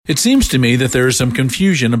It seems to me that there is some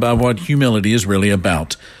confusion about what humility is really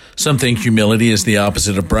about. Some think humility is the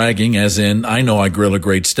opposite of bragging, as in, I know I grill a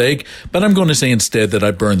great steak, but I'm going to say instead that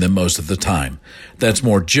I burn them most of the time. That's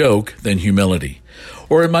more joke than humility.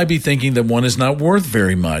 Or it might be thinking that one is not worth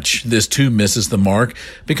very much. This too misses the mark,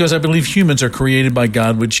 because I believe humans are created by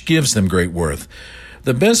God, which gives them great worth.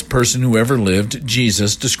 The best person who ever lived,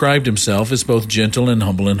 Jesus, described himself as both gentle and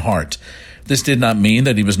humble in heart. This did not mean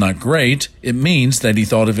that he was not great. It means that he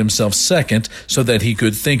thought of himself second so that he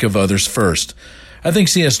could think of others first. I think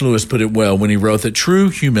C.S. Lewis put it well when he wrote that true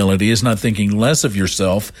humility is not thinking less of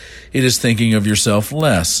yourself, it is thinking of yourself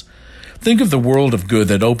less. Think of the world of good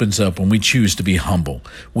that opens up when we choose to be humble.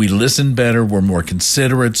 We listen better, we're more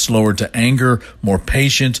considerate, slower to anger, more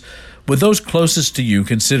patient. With those closest to you,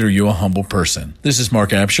 consider you a humble person. This is Mark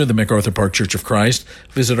Absher, the MacArthur Park Church of Christ.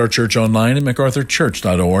 Visit our church online at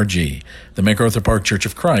macarthurchurch.org. The MacArthur Park Church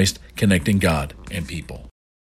of Christ, connecting God and people.